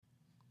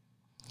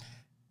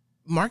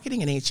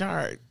marketing and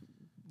HR.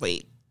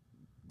 Wait,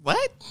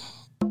 what?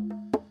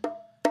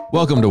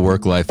 Welcome to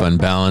Work-Life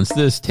Unbalanced.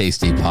 This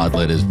tasty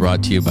podlet is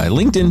brought to you by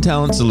LinkedIn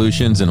Talent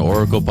Solutions and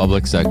Oracle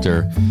Public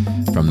Sector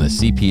from the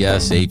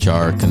CPS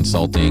HR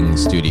Consulting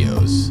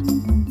Studios.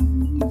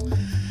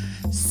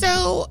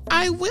 So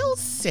I will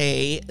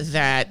say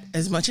that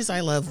as much as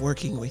I love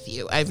working with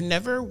you, I've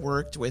never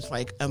worked with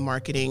like a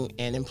marketing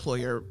and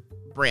employer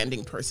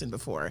branding person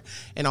before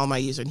in all my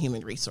years in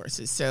human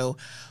resources. So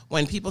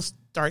when people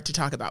start to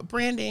talk about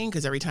branding,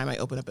 because every time I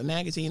open up a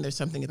magazine, there's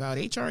something about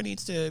HR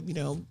needs to,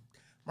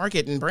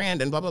 market and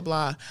brand and blah, blah,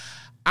 blah.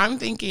 I'm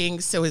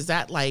thinking, so is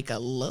that like a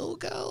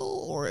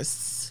logo or a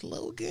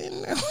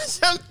slogan or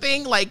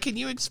something? Like, can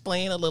you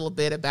explain a little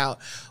bit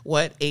about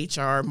what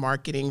HR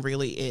marketing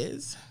really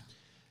is?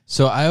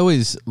 So I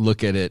always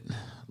look at it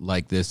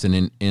like this,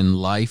 and in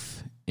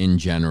life in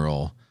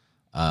general,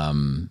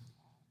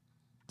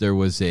 there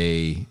was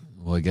I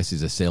guess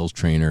he's a sales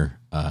trainer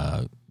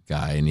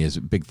guy, and he has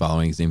a big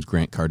following. His name's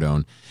Grant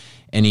Cardone.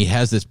 And he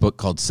has this book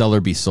called Sell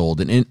or Be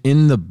Sold. And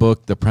in the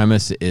book, the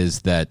premise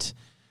is that,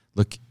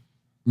 look,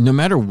 no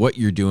matter what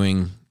you're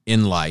doing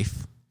in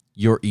life,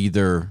 you're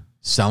either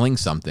selling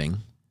something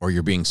or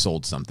you're being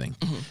sold something.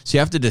 Mm-hmm. So you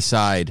have to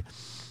decide,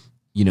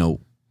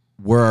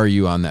 where are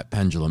you on that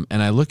pendulum?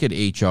 And I look at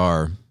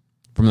HR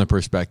from the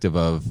perspective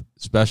of,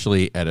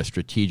 especially at a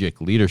strategic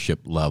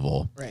leadership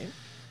level, right,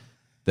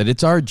 that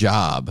it's our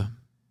job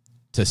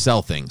to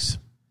sell things.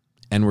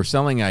 And we're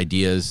selling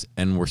ideas,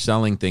 and we're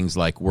selling things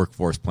like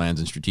workforce plans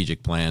and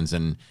strategic plans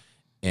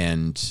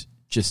and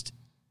just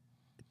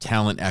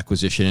talent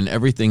acquisition and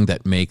everything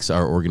that makes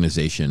our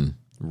organization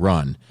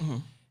run. Mm-hmm.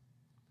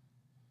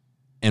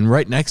 And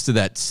right next to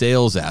that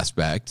sales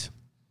aspect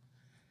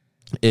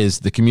is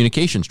the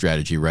communication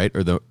strategy, right?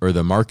 Or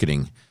the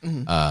marketing,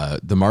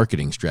 the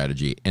marketing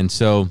strategy. And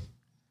so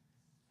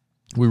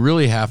we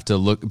really have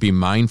to be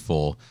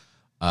mindful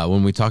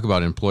when we talk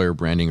about employer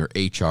branding or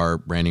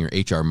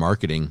HR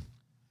marketing,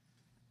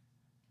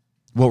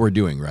 what we're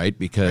doing, right?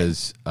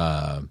 Because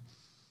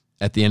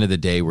at the end of the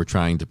day, we're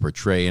trying to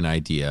portray an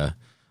idea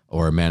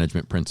or a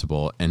management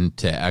principle and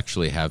to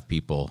actually have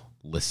people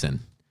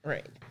listen.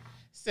 Right.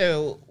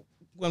 So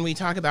when we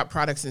talk about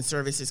products and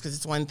services, because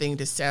it's one thing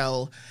to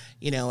sell,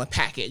 a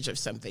package of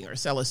something or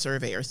sell a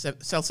survey or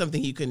sell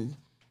something you can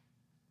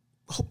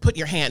put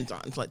your hands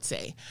on, let's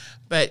say.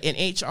 But in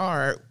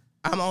HR,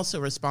 I'm also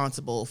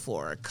responsible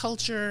for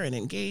culture and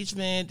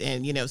engagement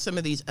and, some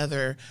of these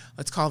other,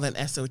 let's call them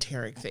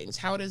esoteric things.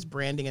 How does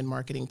branding and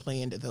marketing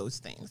play into those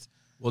things?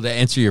 Well, to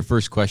answer your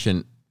first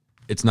question,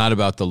 it's not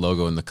about the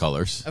logo and the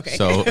colors. Okay.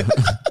 So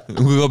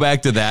we'll go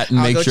back to that and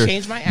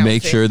change my outfit,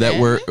 make sure that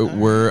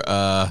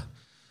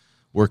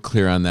we're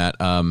clear on that.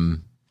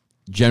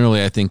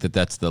 Generally, I think that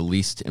that's the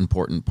least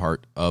important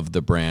part of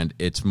the brand.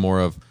 It's more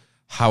of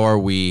how are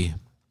we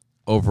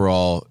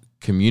overall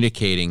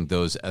communicating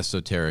those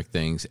esoteric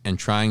things and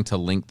trying to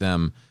link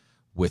them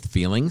with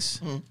feelings,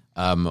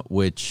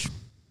 which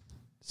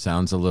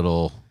sounds a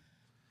little,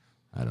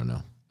 I don't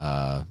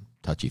know,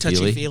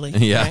 touchy-feely.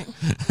 Yeah,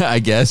 right? I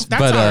guess.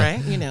 That's all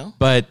right,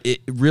 But it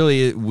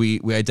really,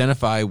 we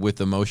identify with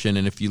emotion.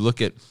 And if you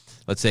look at,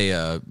 let's say,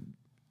 a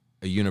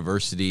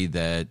university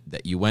that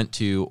you went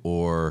to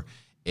or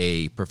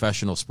a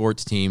professional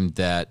sports team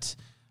that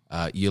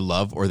you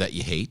love or that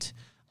you hate,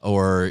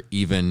 or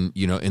even,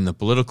 in the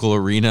political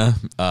arena,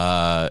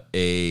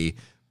 a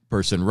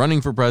person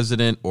running for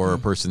president or a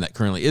person that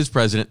currently is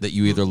president that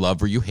you either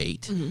love or you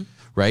hate,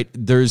 right?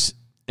 There's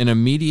an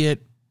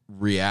immediate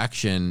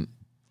reaction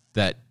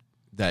that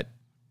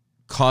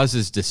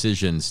causes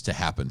decisions to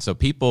happen. So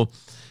people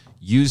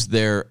use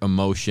their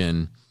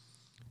emotion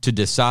to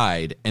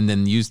decide and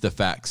then use the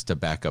facts to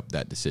back up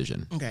that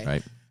decision,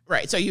 right?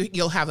 Right. So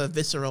you'll have a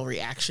visceral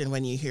reaction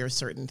when you hear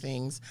certain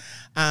things.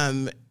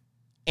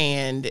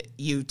 And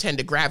you tend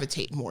to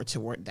gravitate more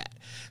toward that.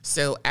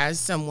 So as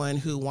someone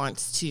who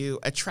wants to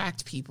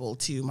attract people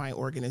to my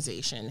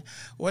organization,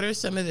 what are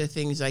some of the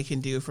things I can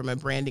do from a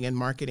branding and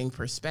marketing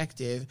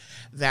perspective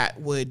that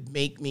would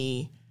make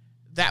me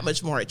that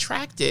much more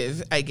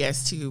attractive, I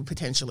guess, to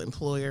potential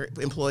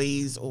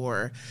employees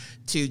or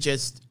to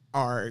just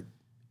our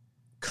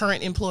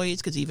current employees,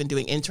 because even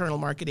doing internal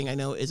marketing, I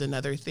know, is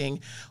another thing.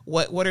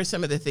 What are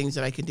some of the things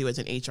that I can do as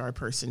an HR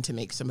person to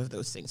make some of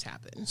those things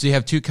happen? So you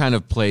have two kind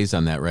of plays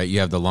on that, right? You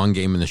have the long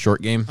game and the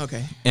short game.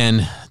 Okay.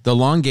 And the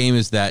long game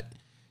is that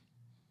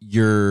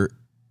your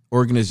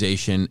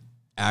organization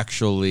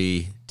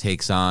actually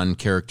takes on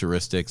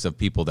characteristics of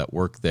people that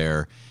work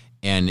there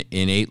and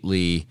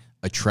innately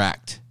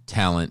attract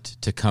talent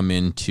to come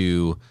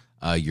into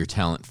your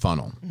talent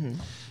funnel. Mm-hmm.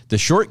 The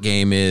short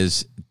game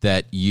is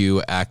that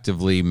you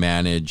actively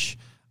manage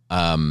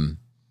the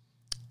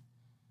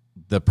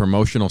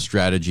promotional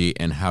strategy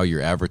and how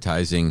you're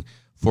advertising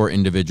for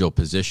individual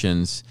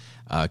positions,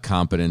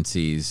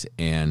 competencies,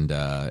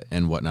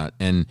 and whatnot,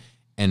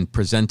 and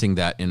presenting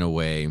that in a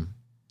way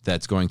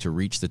that's going to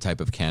reach the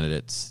type of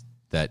candidates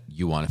that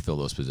you want to fill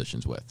those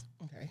positions with.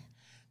 Okay,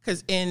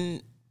 because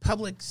in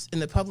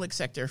the public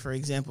sector, for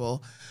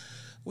example,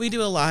 we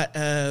do a lot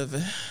of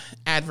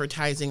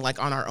advertising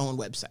like on our own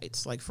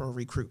websites, like for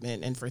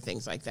recruitment and for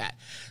things like that.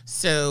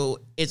 So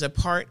it's a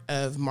part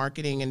of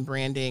marketing and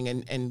branding.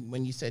 And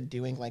when you said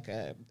doing like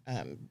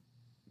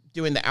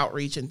doing the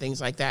outreach and things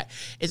like that,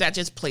 is that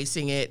just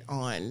placing it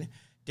on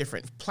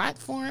different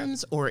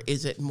platforms, or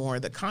is it more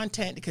the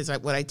content? Because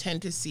what I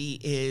tend to see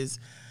is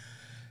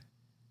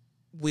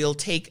we'll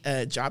take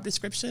a job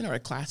description or a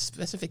class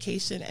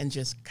specification and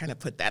just kind of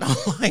put that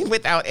online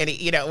without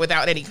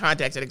any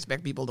context, and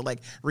expect people to like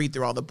read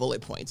through all the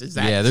bullet points. Is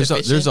that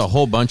there's a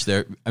whole bunch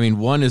there. I mean,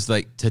 one is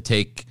like to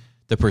take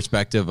the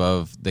perspective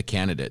of the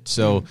candidate.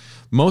 So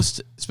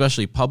most,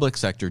 especially public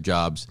sector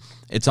jobs,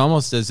 it's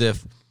almost as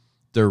if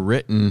they're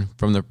written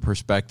from the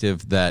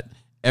perspective that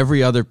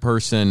every other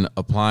person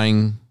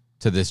applying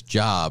to this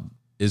job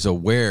is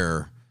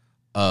aware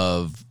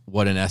of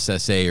what an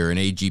SSA or an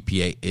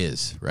AGPA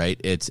is, right?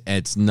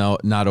 It's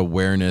not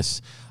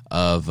awareness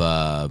of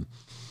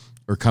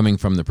or coming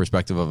from the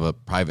perspective of a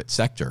private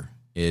sector.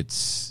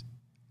 It's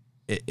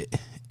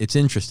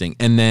interesting.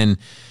 And then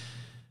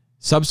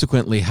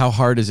subsequently, how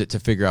hard is it to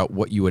figure out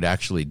what you would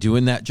actually do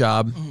in that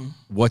job?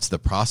 What's the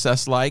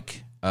process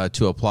like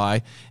to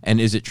apply? And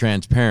is it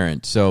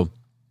transparent? So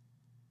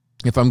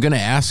if I'm going to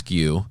ask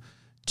you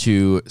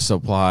to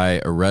supply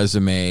a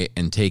resume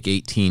and take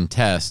 18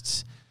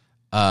 tests,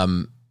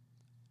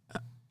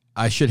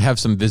 I should have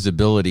some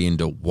visibility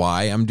into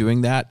why I'm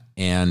doing that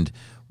and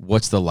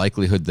what's the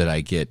likelihood that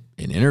I get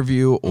an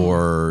interview,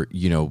 or,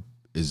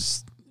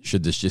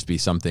 should this just be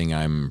something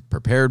I'm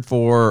prepared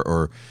for,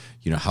 or,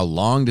 how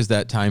long does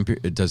that time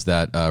period, does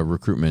that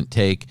recruitment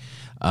take?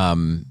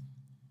 And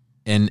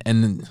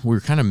we're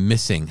kind of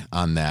missing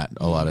on that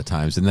a lot of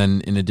times. And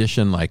then in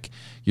addition, like,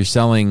 you're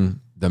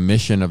selling the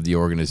mission of the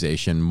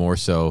organization more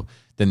so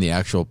than the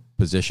actual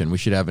position. We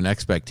should have an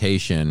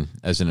expectation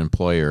as an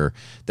employer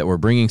that we're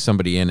bringing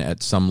somebody in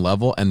at some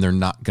level and they're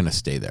not going to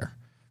stay there,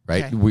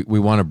 right? Okay. We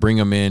want to bring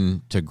them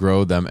in to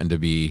grow them and to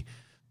be,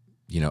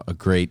 a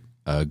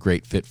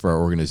great fit for our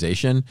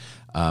organization.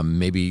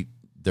 Maybe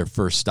their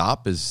first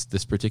stop is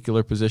this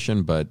particular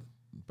position, but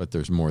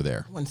there's more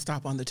there. One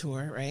stop on the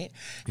tour, right?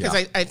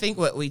 Because I think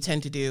what we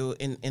tend to do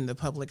in the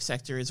public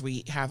sector is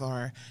we have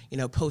our,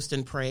 post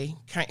and pray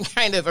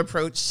kind of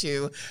approach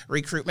to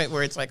recruitment,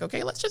 where it's like,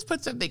 okay, let's just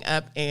put something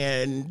up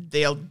and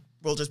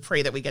we'll just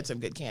pray that we get some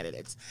good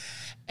candidates.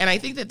 And I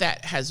think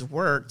that has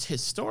worked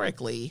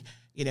historically.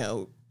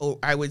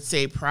 I would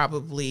say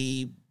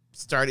probably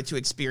started to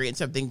experience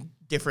something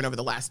different over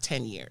the last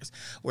 10 years,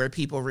 where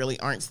people really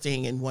aren't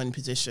staying in one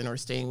position or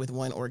staying with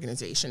one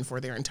organization for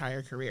their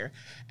entire career,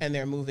 and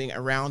they're moving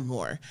around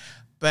more.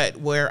 But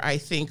where I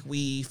think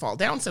we fall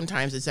down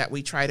sometimes is that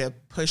we try to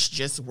push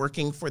just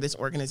working for this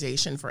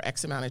organization for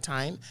X amount of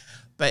time,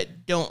 but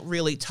don't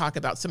really talk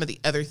about some of the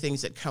other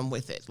things that come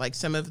with it, like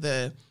some of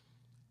the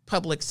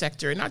public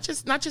sector, not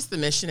just the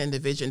mission and the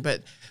vision,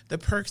 but the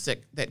perks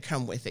that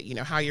come with it,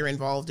 how you're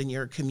involved in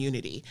your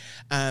community.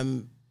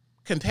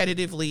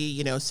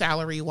 Competitively,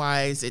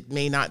 salary-wise, it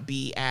may not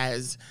be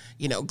as,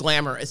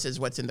 glamorous as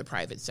what's in the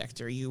private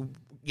sector. You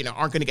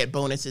aren't going to get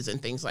bonuses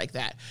and things like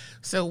that.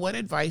 So what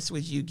advice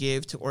would you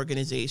give to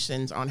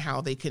organizations on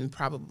how they can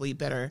probably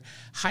better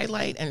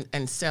highlight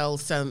and sell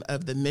some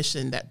of the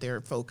mission that they're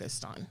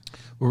focused on?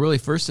 Well, really,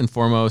 first and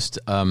foremost,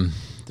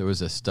 there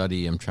was a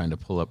study I'm trying to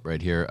pull up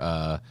right here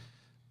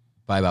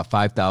by about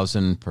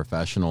 5,000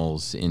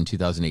 professionals in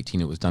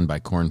 2018. It was done by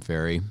Korn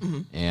Ferry.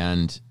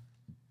 And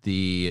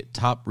the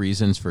top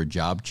reasons for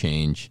job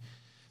change,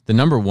 the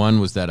number one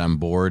was that I'm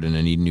bored and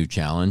I need a new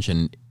challenge.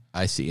 And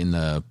I see in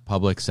the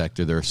public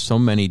sector, there are so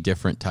many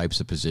different types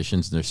of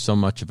positions, and there's so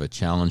much of a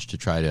challenge to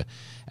try to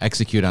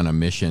execute on a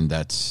mission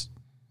that's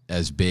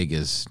as big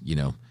as,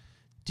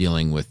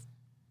 dealing with,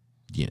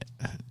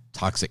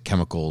 toxic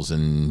chemicals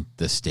in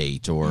the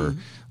state or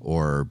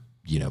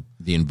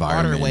the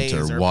environment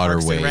or water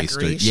waste.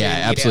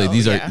 Absolutely.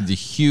 These are the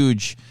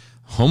huge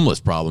homeless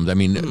problems. I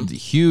mean, the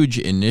huge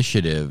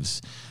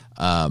initiatives,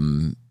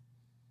 and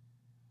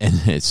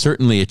it's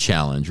certainly a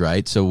challenge,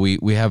 right? So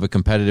we have a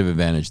competitive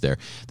advantage there.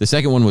 The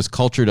second one was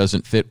culture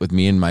doesn't fit with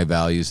me and my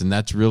values, and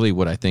that's really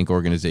what I think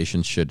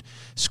organizations should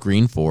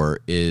screen for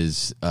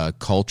is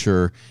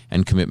culture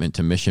and commitment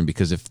to mission,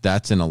 because if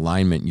that's in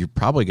alignment, you're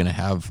probably going to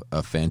have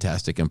a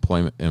fantastic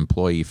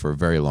employee for a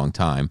very long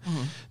time.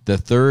 The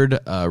third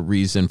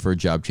reason for a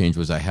job change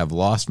was I have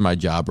lost my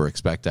job or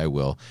expect I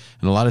will.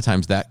 And a lot of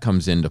times that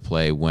comes into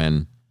play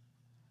when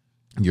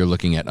you're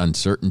looking at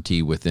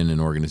uncertainty within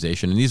an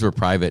organization. And these were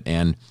private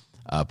and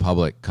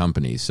public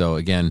companies. So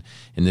again,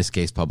 in this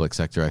case, public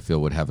sector, I feel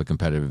would have a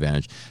competitive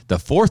advantage. The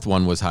fourth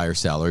one was higher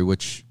salary,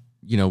 which,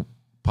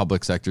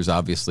 public sector is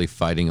obviously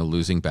fighting a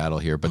losing battle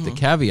here. But the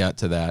caveat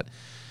to that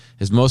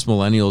is most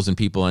millennials and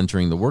people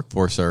entering the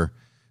workforce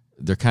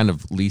they're kind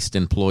of leased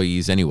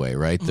employees anyway,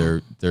 right?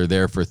 They're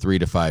there for 3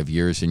 to 5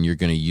 years, and you're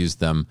going to use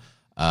them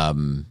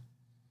and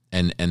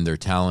their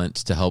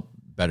talents to help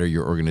better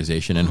your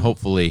organization. And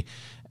hopefully,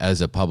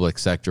 as a public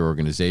sector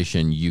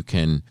organization, you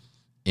can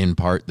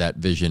impart that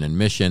vision and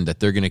mission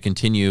that they're going to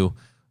continue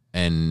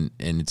and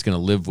it's going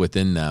to live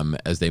within them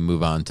as they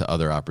move on to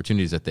other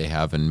opportunities that they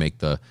have and make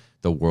the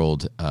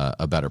world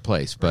a better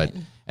place. But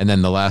Right. And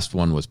then the last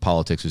one was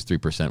politics, was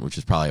 3%, which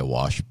is probably a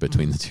wash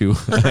between the two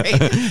Right.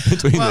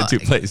 between Well, the two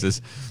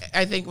places.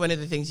 I think one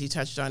of the things you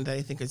touched on that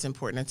I think is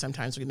important and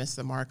sometimes we miss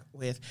the mark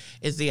with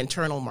is the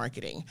internal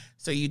marketing.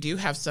 So you do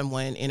have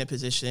someone in a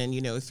position,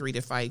 3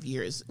 to 5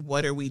 years.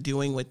 What are we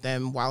doing with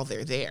them while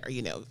they're there?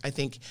 I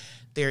think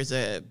there's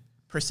a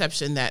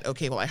perception that,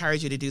 okay, well, I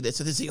hired you to do this,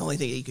 so this is the only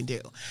thing that you can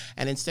do.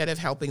 And instead of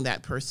helping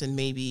that person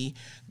maybe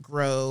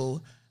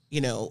grow,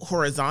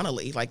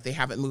 horizontally, like they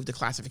haven't moved a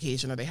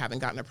classification or they haven't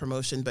gotten a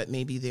promotion, but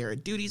maybe their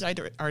duties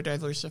are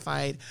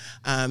diversified.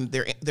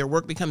 Their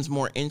work becomes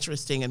more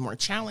interesting and more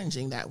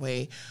challenging that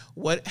way.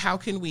 How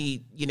can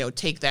we,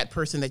 take that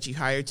person that you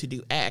hired to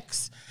do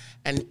X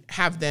and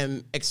have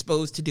them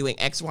exposed to doing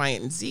X, Y,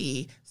 and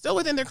Z, still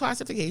within their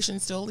classification,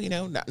 still,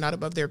 not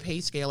above their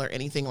pay scale or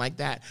anything like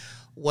that.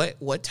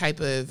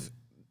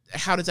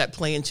 How does that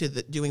play into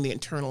doing the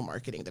internal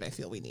marketing that I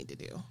feel we need to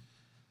do?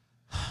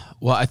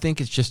 Well, I think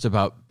it's just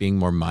about being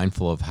more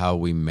mindful of how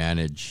we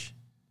manage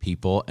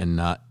people and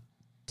not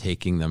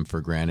taking them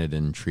for granted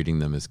and treating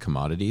them as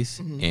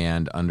commodities,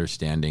 and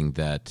understanding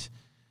that,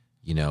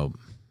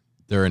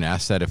 they're an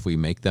asset if we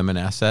make them an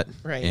asset.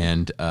 Right.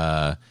 And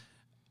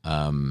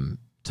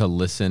to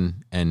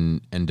listen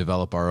and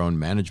develop our own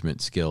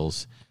management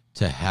skills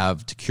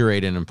to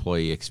curate an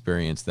employee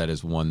experience that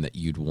is one that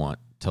you'd want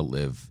to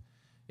live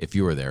if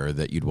you were there, or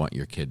that you'd want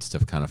your kids to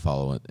kind of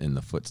follow in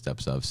the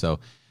footsteps of. So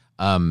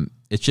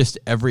it's just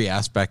every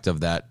aspect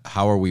of that.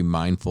 How are we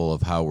mindful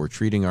of how we're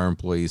treating our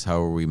employees?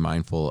 How are we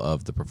mindful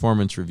of the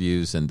performance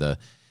reviews and the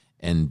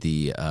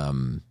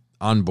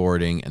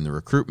onboarding and the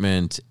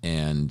recruitment,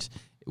 and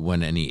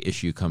when any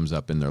issue comes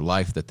up in their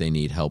life that they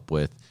need help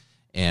with?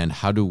 And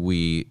how do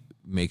we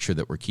make sure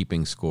that we're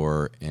keeping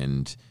score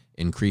and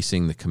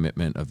increasing the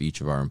commitment of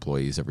each of our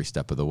employees every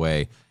step of the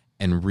way,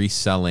 and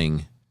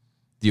reselling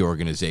the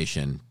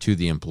organization to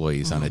the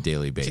employees on a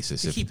daily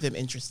basis. To keep them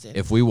interested.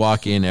 If we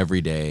walk in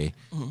every day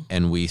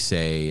and we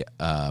say,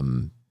 I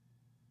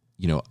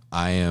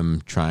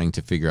am trying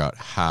to figure out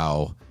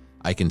how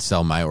I can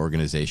sell my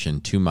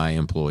organization to my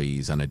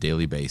employees on a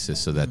daily basis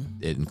so that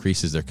it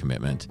increases their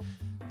commitment,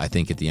 I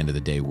think at the end of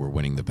the day, we're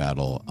winning the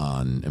battle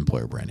on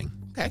employer branding.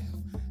 Okay.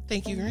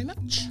 Thank you very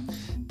much.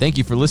 Thank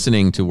you for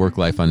listening to Work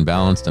Life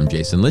Unbalanced. I'm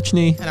Jason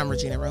Lichney. And I'm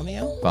Regina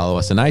Romeo. Follow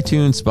us on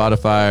iTunes,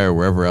 Spotify, or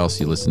wherever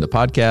else you listen to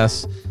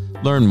podcasts.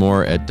 Learn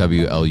more at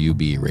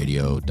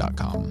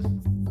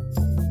WLUBradio.com.